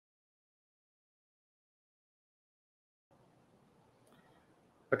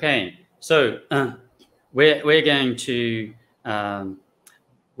Okay, so we're going to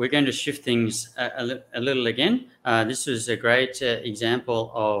shift things a little again. This is a great example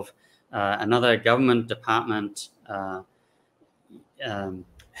of another government department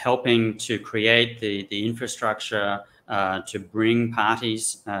helping to create the infrastructure to bring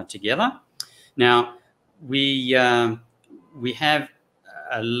parties together. Now, we have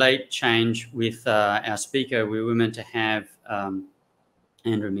a late change with our speaker. We were meant to have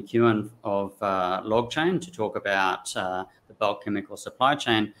Andrew McEwen of LogChain to talk about the bulk chemical supply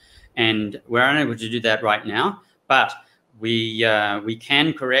chain, and we're unable to do that right now. But we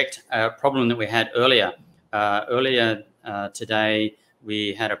can correct a problem that we had earlier. Earlier today,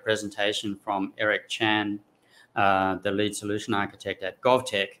 we had a presentation from Eric Chang, the lead solution architect at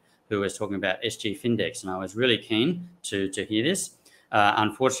GovTech, who was talking about SG Findex, and I was really keen to hear this.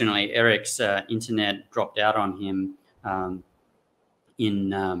 Unfortunately, Eric's internet dropped out on him in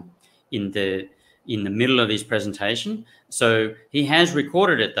the middle of his presentation. So he has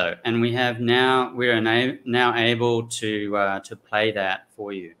recorded it though, and we are now able to play that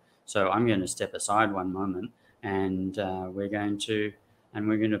for you. So I'm going to step aside one moment, and we're going to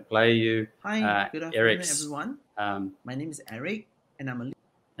play you. Hi, good afternoon, Eric's. everyone. My name is Eric, and I'm a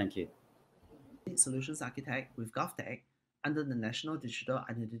Thank you. lead solutions architect with GovTech under the National Digital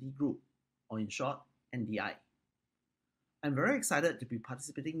Identity Group, or in short, NDI. I'm very excited to be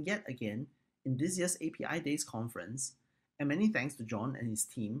participating yet again in this year's API Days conference, and many thanks to John and his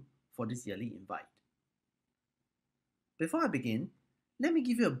team for this yearly invite. Before I begin, let me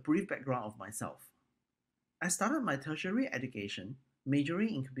give you a brief background of myself. I started my tertiary education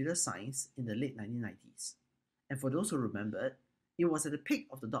majoring in computer science in the late 1990s, and for those who remembered, it was at the peak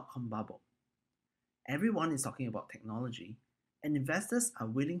of the dot-com bubble. Everyone is talking about technology, and investors are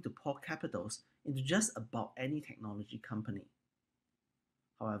willing to pour capitals into just about any technology company.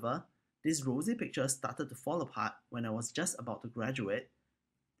 However, this rosy picture started to fall apart when I was just about to graduate,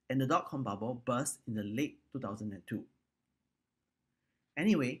 and the dot-com bubble burst in the late 2002.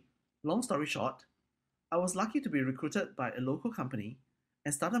 Anyway, long story short, I was lucky to be recruited by a local company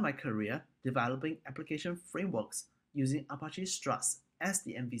and started my career developing application frameworks using Apache Struts as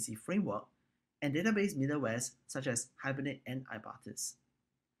the MVC framework and database middlewares such as Hibernate and Apidays.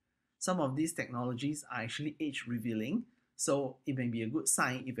 Some of these technologies are actually age revealing, so it may be a good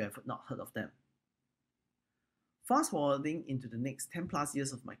sign if you have not heard of them. Fast forwarding into the next 10 plus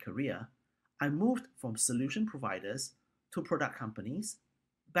years of my career, I moved from solution providers to product companies,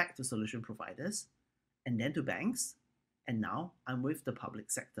 back to solution providers, and then to banks, and now I'm with the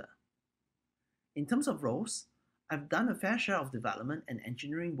public sector. In terms of roles, I've done a fair share of development and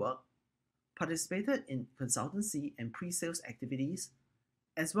engineering work, participated in consultancy and pre-sales activities,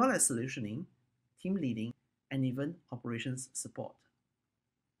 as well as solutioning, team leading, and even operations support.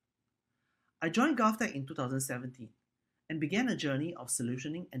 I joined GovTech in 2017 and began a journey of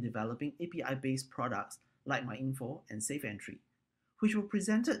solutioning and developing API-based products like MyInfo and SafeEntry, which were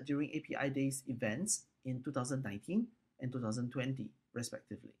presented during API Days events in 2019 and 2020,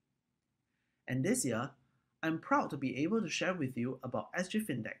 respectively. And this year, I'm proud to be able to share with you about SG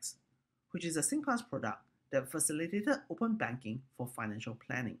Findex, which is a Singpass product that facilitated open banking for financial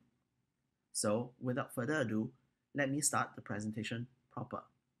planning. So, without further ado, let me start the presentation proper.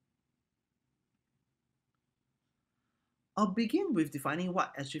 I'll begin with defining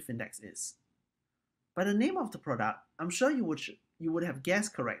what SG Findex is. By the name of the product, I'm sure you would have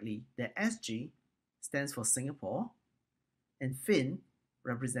guessed correctly that SG stands for Singapore and Fin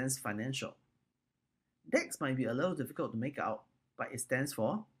represents financial. DEX might be a little difficult to make out, but it stands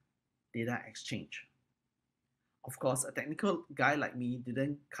for Data Exchange. Of course, a technical guy like me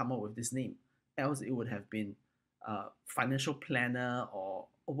didn't come up with this name, else it would have been financial planner or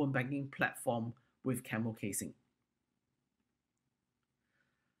open banking platform with camel casing.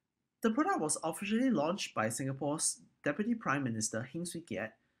 The product was officially launched by Singapore's Deputy Prime Minister Heng Swee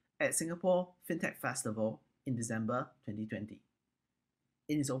Keat at Singapore FinTech Festival in December 2020.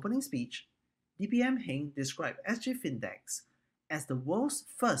 In his opening speech, DPM Heng described SG Findex as the world's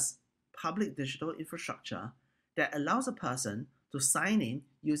first public digital infrastructure that allows a person to sign in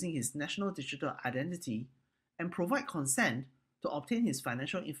using his national digital identity and provide consent to obtain his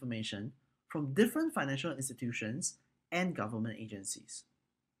financial information from different financial institutions and government agencies.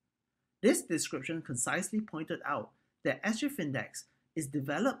 This description concisely pointed out that SG Findex is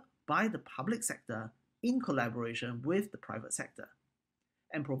developed by the public sector in collaboration with the private sector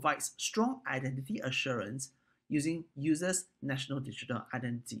and provides strong identity assurance using users' national digital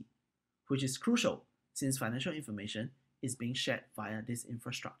identity, which is crucial since financial information is being shared via this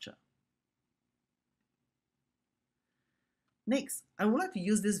infrastructure. Next, I would like to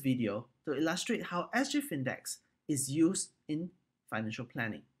use this video to illustrate how SG Findex is used in financial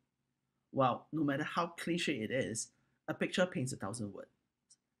planning. Well, no matter how cliche it is, a picture paints 1,000 words,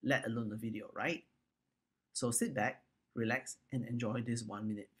 let alone a video, right? So sit back, relax, and enjoy this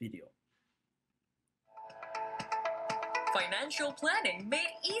 1-minute video. Financial planning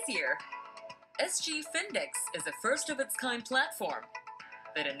made easier. SG Findex is a first-of-its-kind platform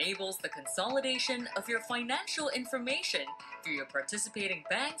that enables the consolidation of your financial information through your participating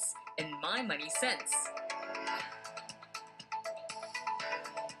banks and My Money Sense.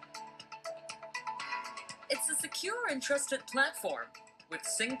 It's a secure and trusted platform with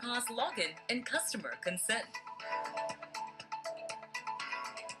Singpass login and customer consent.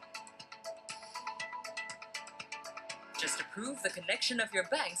 Just approve the connection of your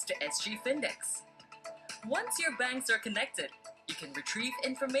banks to SG Findex. Once your banks are connected, you can retrieve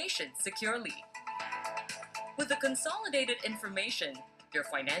information securely. With the consolidated information, your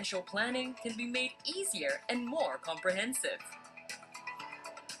financial planning can be made easier and more comprehensive.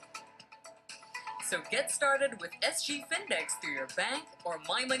 So get started with SG Findex through your bank or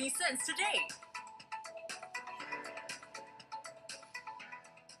My Money Sense today.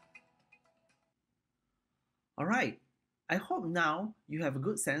 Alright, I hope now you have a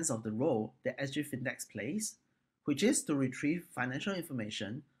good sense of the role that SG Findex plays, which is to retrieve financial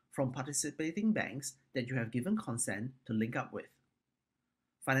information from participating banks that you have given consent to link up with.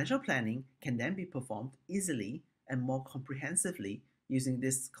 Financial planning can then be performed easily and more comprehensively using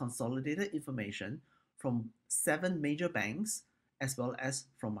this consolidated information from 7 major banks as well as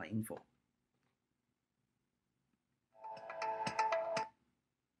from MyInfo.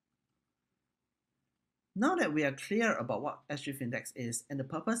 Now that we are clear about what SG Findex is and the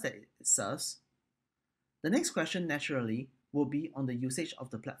purpose that it serves, the next question naturally will be on the usage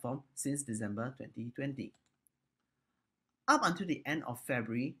of the platform since December 2020. Up until the end of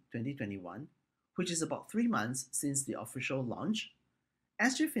February 2021, which is about 3 months since the official launch,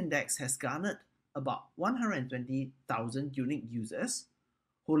 SG Findex has garnered about 120,000 unique users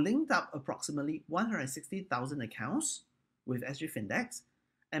who linked up approximately 160,000 accounts with SG Findex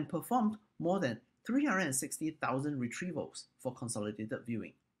and performed more than 360,000 retrievals for consolidated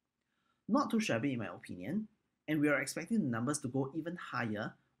viewing. Not too shabby in my opinion, and we are expecting the numbers to go even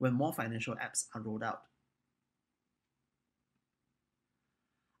higher when more financial apps are rolled out.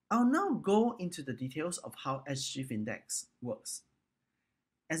 I'll now go into the details of how SG Findex works.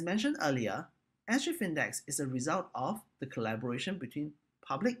 As mentioned earlier, SG Findex is a result of the collaboration between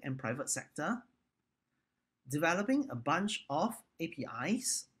public and private sector, developing a bunch of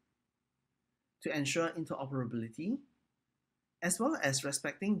APIs to ensure interoperability, as well as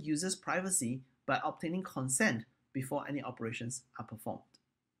respecting users' privacy by obtaining consent before any operations are performed.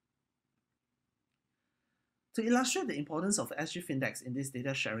 To illustrate the importance of SG Findex in this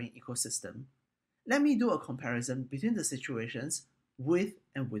data sharing ecosystem, let me do a comparison between the situations with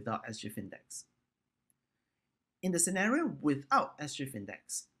and without SG Findex. In the scenario without SG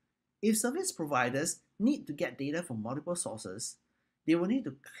Findex, if service providers need to get data from multiple sources, they will need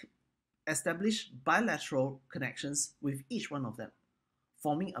to establish bilateral connections with each one of them,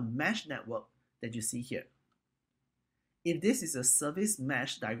 forming a mesh network that you see here. If this is a service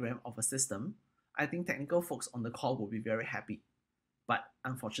mesh diagram of a system, I think technical folks on the call will be very happy, but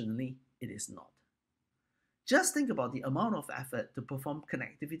unfortunately, it is not. Just think about the amount of effort to perform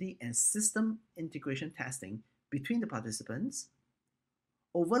connectivity and system integration testing between the participants,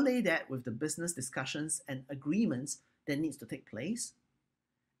 overlay that with the business discussions and agreements that needs to take place,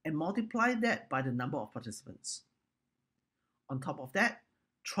 and multiply that by the number of participants. On top of that,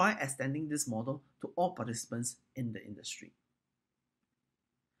 try extending this model to all participants in the industry.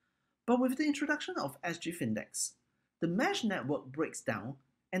 But with the introduction of SG Findex, the mesh network breaks down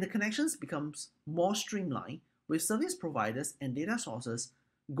and the connections becomes more streamlined with service providers and data sources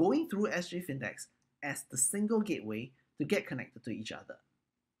going through SG Findex as the single gateway to get connected to each other.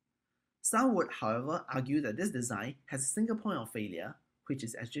 Some would, however, argue that this design has a single point of failure, which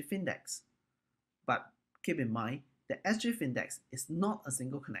is SG Findex. But keep in mind that SG Findex is not a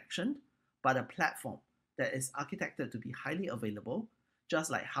single connection, but a platform that is architected to be highly available,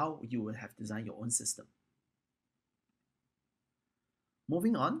 just like how you would have designed your own system.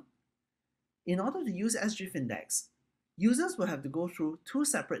 Moving on, in order to use SG Findex, users will have to go through 2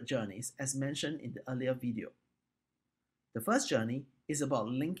 separate journeys as mentioned in the earlier video. The first journey is about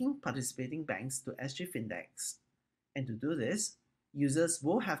linking participating banks to SG Findex, and to do this, users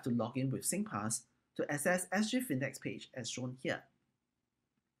will have to log in with Singpass to access SG Findex page as shown here.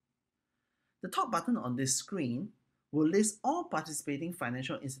 The top button on this screen will list all participating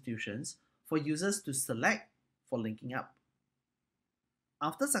financial institutions for users to select for linking up.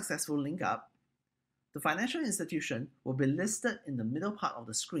 After successful link up, the financial institution will be listed in the middle part of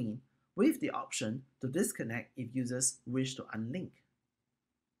the screen with the option to disconnect if users wish to unlink.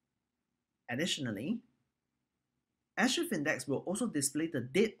 Additionally, SGFindex will also display the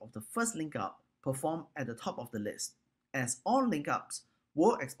date of the first link up performed at the top of the list, as all link ups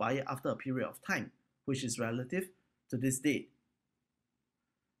will expire after a period of time, which is relative to this date.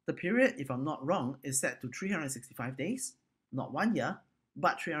 The period, if I'm not wrong, is set to 365 days, not 1 year,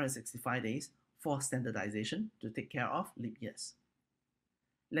 but 365 days for standardization to take care of leap years.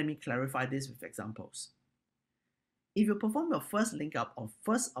 Let me clarify this with examples. If you perform your first link up on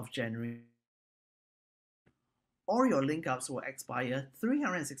 1st of January, all your link ups will expire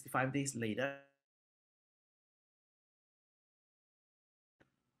 365 days later.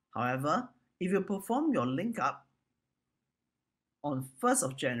 However, if you perform your link up on 1st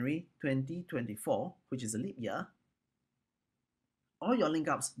of January 2024, which is a leap year, all your link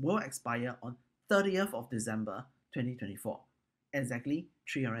ups will expire on 30th of December 2024, exactly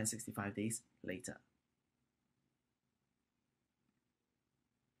 365 days later.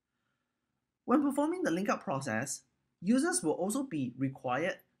 When performing the link up process, users will also be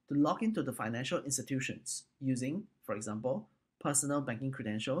required to log into the financial institutions using, for example, personal banking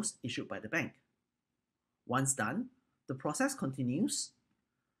credentials issued by the bank. Once done, the process continues,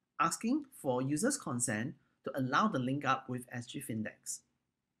 asking for users' consent to allow the link up with SGFindex.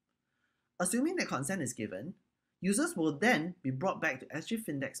 Assuming that consent is given, users will then be brought back to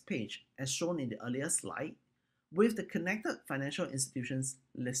SGFindex page as shown in the earlier slide with the connected financial institutions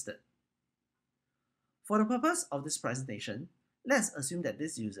listed. For the purpose of this presentation, let's assume that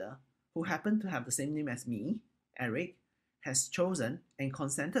this user, who happened to have the same name as me, Eric, has chosen and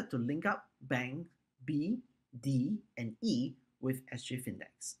consented to link up bank B, D, and E with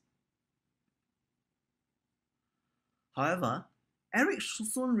SGFindex. However, Eric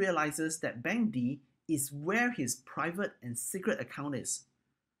soon realizes that bank D is where his private and secret account is.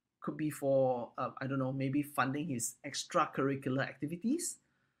 Could be for, I don't know, maybe funding his extracurricular activities,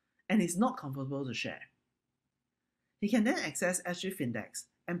 and he's not comfortable to share. He can then access SGFindex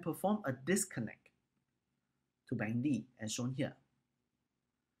and perform a disconnect to bank D as shown here.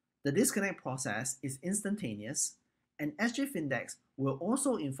 The disconnect process is instantaneous, and SGFindex will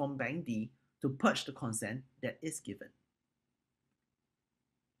also inform bank D to purge the consent that is given.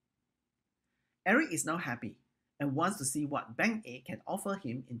 Eric is now happy and wants to see what Bank A can offer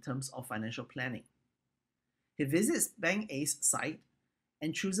him in terms of financial planning. He visits Bank A's site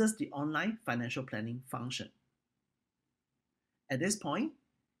and chooses the online financial planning function. At this point,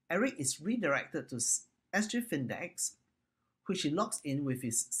 Eric is redirected to SGFindex, which he logs in with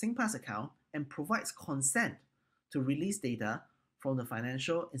his Singpass account and provides consent to release data from the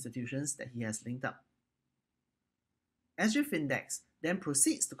financial institutions that he has linked up. SGFindex then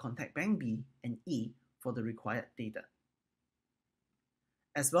proceeds to contact Bank B and E for the required data,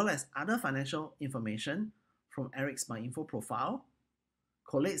 as well as other financial information from Eric's MyInfo profile,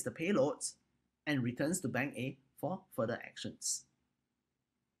 collates the payloads, and returns to Bank A for further actions.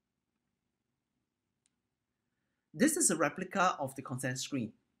 This is a replica of the consent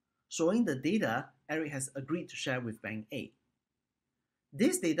screen, showing the data Eric has agreed to share with Bank A.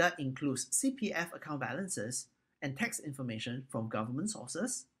 This data includes CPF account balances and tax information from government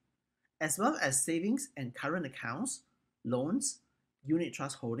sources, as well as savings and current accounts, loans, unit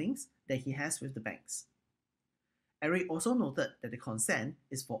trust holdings that he has with the banks. Eric also noted that the consent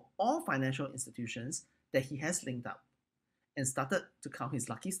is for all financial institutions that he has linked up, and started to count his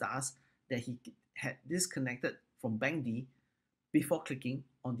lucky stars that he had disconnected from Bank D before clicking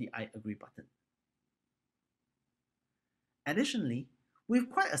on the I agree button. Additionally, with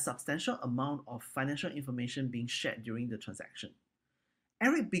quite a substantial amount of financial information being shared during the transaction,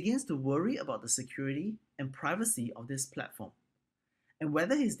 Eric begins to worry about the security and privacy of this platform, and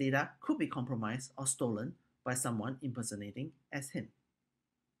whether his data could be compromised or stolen by someone impersonating as him.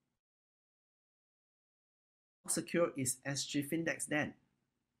 How secure is SGFindex then?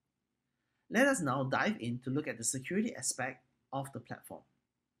 Let us now dive in to look at the security aspect of the platform.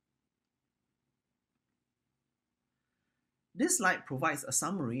 This slide provides a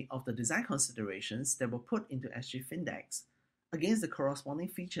summary of the design considerations that were put into SGFindex against the corresponding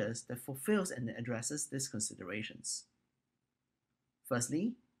features that fulfills and addresses these considerations.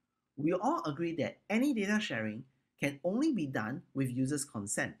 Firstly, we all agree that any data sharing can only be done with users'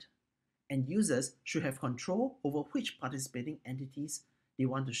 consent, and users should have control over which participating entities they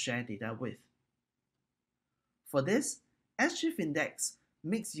want to share data with. For this, SGFindex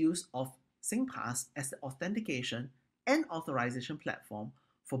makes use of Singpass as the authentication and authorization platform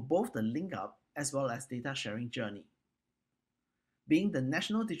for both the link up as well as data sharing journey. Being the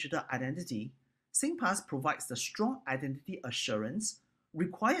national digital identity, Singpass provides the strong identity assurance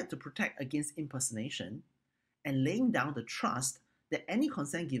required to protect against impersonation and laying down the trust that any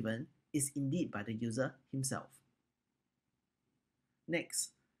consent given is indeed by the user himself. Next,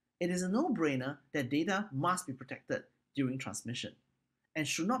 it is a no-brainer that data must be protected during transmission and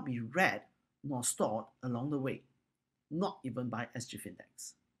should not be read nor stored along the way, not even by SG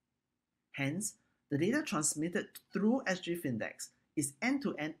Findex. Hence, the data transmitted through SG Findex is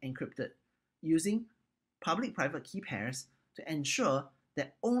end-to-end encrypted using public-private key pairs to ensure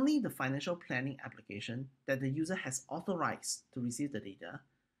that only the financial planning application that the user has authorized to receive the data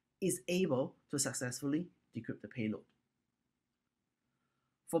is able to successfully decrypt the payload.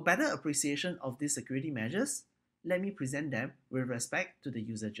 For better appreciation of these security measures, let me present them with respect to the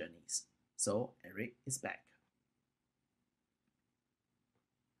user journeys. So Eric is back.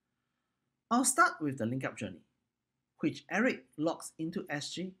 I'll start with the link-up journey, which Eric logs into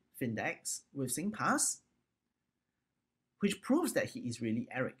SG Findex with Singpass, which proves that he is really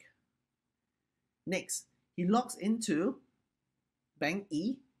Eric. Next, he logs into Bank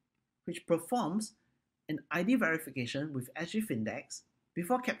E, which performs an ID verification with SG Findex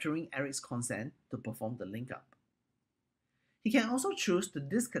before capturing Eric's consent to perform the link-up. He can also choose to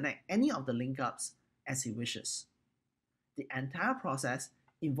disconnect any of the link-ups as he wishes. The entire process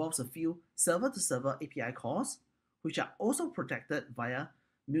involves a few server-to-server API calls, which are also protected via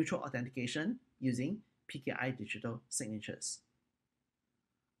mutual authentication using PKI digital signatures.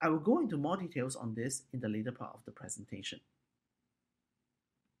 I will go into more details on this in the later part of the presentation.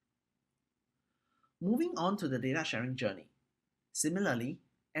 Moving on to the data sharing journey. Similarly,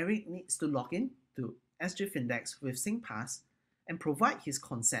 Eric needs to log in to SG Findex with Singpass and provide his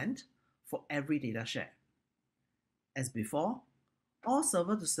consent for every data share. As before, all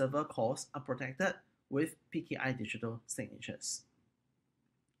server-to-server calls are protected with PKI digital signatures.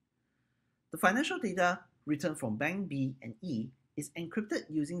 The financial data returned from Bank B and E is encrypted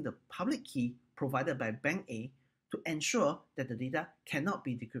using the public key provided by Bank A to ensure that the data cannot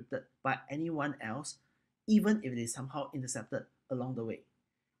be decrypted by anyone else, even if it is somehow intercepted along the way.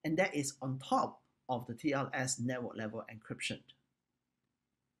 And that is on top of the TLS network level encryption.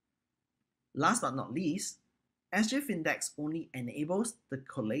 Last but not least, SG Findex only enables the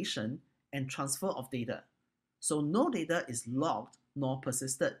collation and transfer of data, so no data is logged nor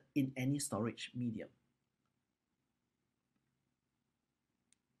persisted in any storage medium.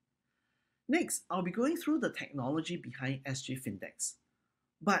 Next, I'll be going through the technology behind SG Findex.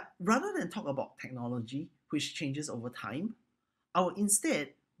 But rather than talk about technology, which changes over time, I will instead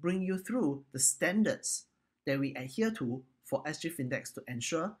bring you through the standards that we adhere to for SG Findex to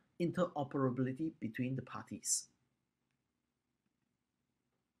ensure interoperability between the parties.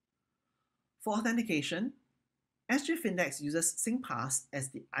 For authentication, SG Findex uses Singpass as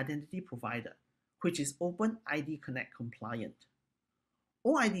the identity provider, which is OpenID Connect compliant.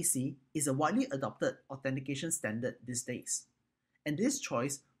 OIDC is a widely adopted authentication standard these days, and this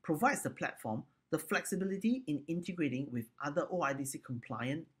choice provides the platform the flexibility in integrating with other OIDC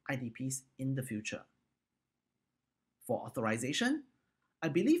compliant IDPs in the future. For authorization, I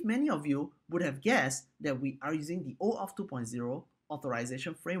believe many of you would have guessed that we are using the OAuth 2.0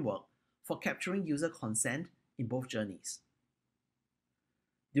 authorization framework for capturing user consent in both journeys.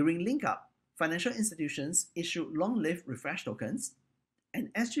 During link-up, financial institutions issue long-lived refresh tokens,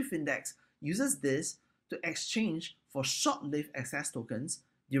 and SG Findex uses this to exchange for short-lived access tokens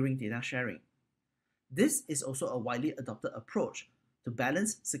during data sharing. This is also a widely adopted approach to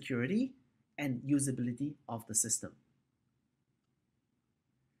balance security and usability of the system.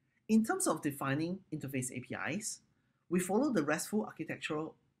 In terms of defining interface APIs, we follow the RESTful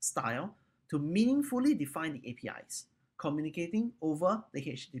architectural style to meaningfully define the APIs, communicating over the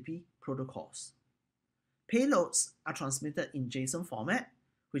HTTP protocols. Payloads are transmitted in JSON format,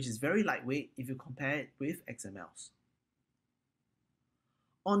 which is very lightweight if you compare it with XMLs.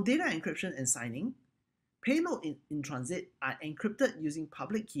 On data encryption and signing, payload in transit are encrypted using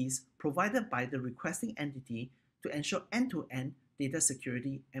public keys provided by the requesting entity to ensure end-to-end data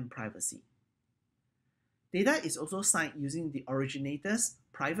security and privacy. Data is also signed using the originator's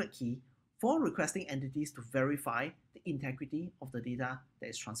private key for requesting entities to verify the integrity of the data that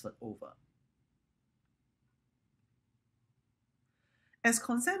is transferred over. As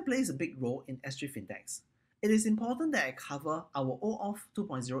consent plays a big role in SG Findex, it is important that I cover our OAuth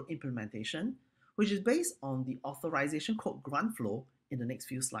 2.0 implementation, which is based on the authorization code grant flow in the next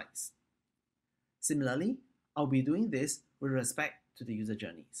few slides. Similarly, I'll be doing this with respect to the user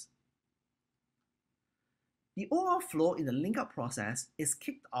journeys. The OAuth flow in the link-up process is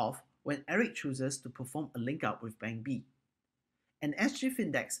kicked off when Eric chooses to perform a link-up with Bank B. and SG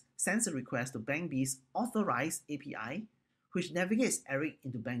Findex sends a request to Bank B's authorized API, which navigates Eric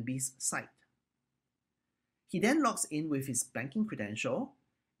into Bank B's site. He then logs in with his banking credential,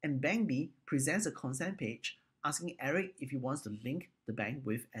 and Bank B presents a consent page asking Eric if he wants to link the bank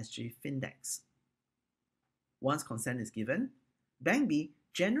with SG Findex. Once consent is given, Bank B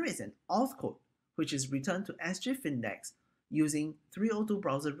generates an auth code which is returned to SG Findex using 302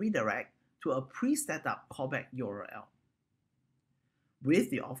 browser redirect to a pre-set up callback URL. With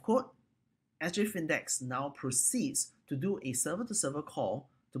the auth code, SG Findex now proceeds to do a server-to-server call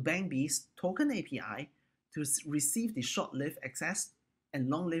to Bank B's token API to receive the short-lived access and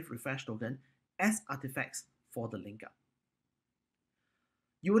long-lived refresh token as artifacts for the linkup.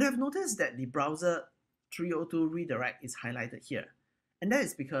 You would have noticed that the browser 302 redirect is highlighted here, and that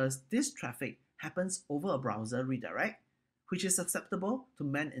is because this traffic happens over a browser redirect, which is susceptible to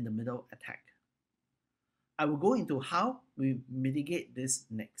man-in-the-middle attack. I will go into how we mitigate this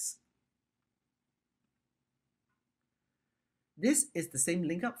next. This is the same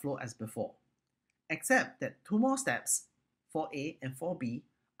linkup flow as before, except that two more steps, 4A and 4B,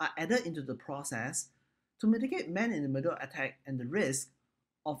 are added into the process to mitigate man-in-the-middle attack and the risk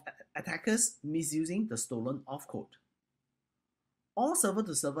of attackers misusing the stolen auth code. All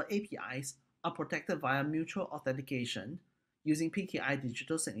server-to-server APIs are protected via mutual authentication using PKI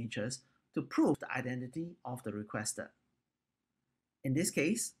digital signatures to prove the identity of the requester. In this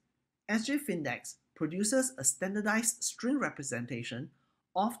case, SG Findex produces a standardized string representation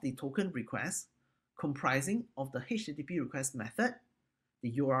of the token request comprising of the HTTP request method,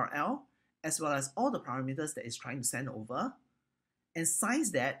 the URL, as well as all the parameters that it's trying to send over, and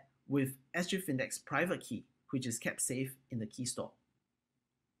signs that with SG Findex private key, which is kept safe in the key store.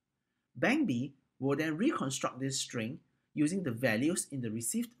 Bank B will then reconstruct this string using the values in the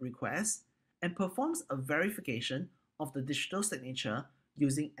received request and performs a verification of the digital signature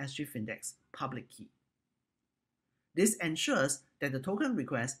using SG Findex public key. This ensures that the token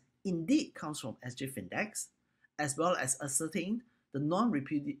request indeed comes from SG Findex, as well as ascertain the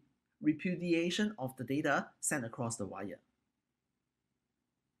non-repudiation of the data sent across the wire.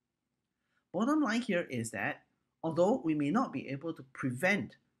 Bottom line here is that although we may not be able to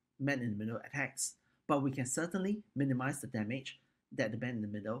prevent man-in-the-middle attacks, but we can certainly minimize the damage that the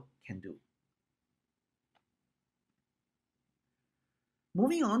man-in-the-middle can do.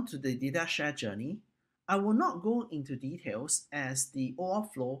 Moving on to the data share journey, I will not go into details as the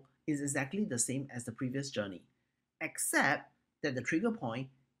OAuth flow is exactly the same as the previous journey, except that the trigger point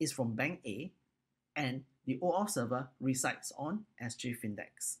is from Bank A and the OAuth server resides on SG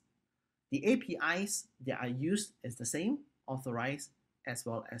Findex. The APIs that are used is the same, authorized as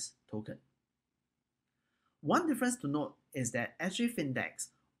well as token. One difference to note is that SG Findex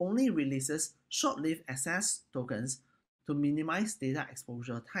only releases short-lived access tokens to minimize data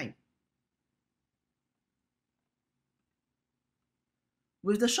exposure time.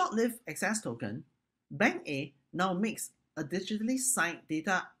 With the short-lived access token, Bank A now makes a digitally signed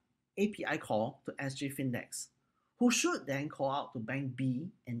data API call to SG Findex, who should then call out to Bank B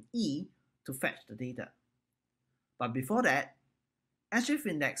and E to fetch the data. But before that, SG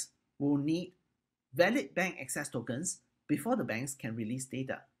Findex will need valid bank access tokens before the banks can release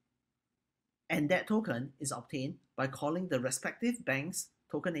data. And that token is obtained by calling the respective bank's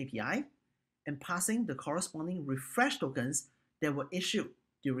token API and passing the corresponding refresh tokens that were issued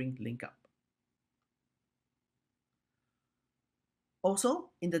during linkup. Also,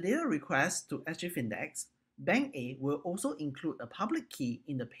 in the data request to SG Findex, Bank A will also include a public key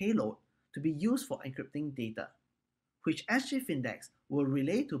in the payload to be used for encrypting data, which SG Findex will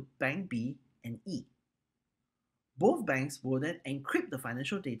relay to Bank B and E. Both banks will then encrypt the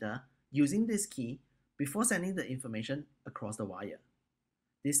financial data using this key before sending the information across the wire.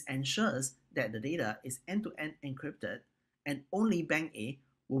 This ensures that the data is end-to-end encrypted and only Bank A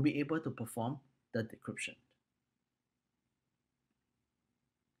will be able to perform the decryption.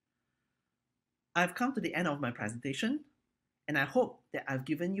 I've come to the end of my presentation, and I hope that I've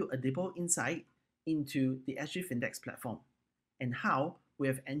given you a deeper insight into the SG Findex platform and how we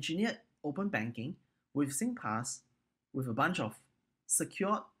have engineered open banking with Singpass with a bunch of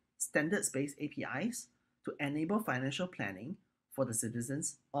secured standards-based APIs to enable financial planning for the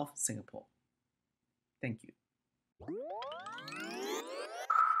citizens of Singapore. Thank you.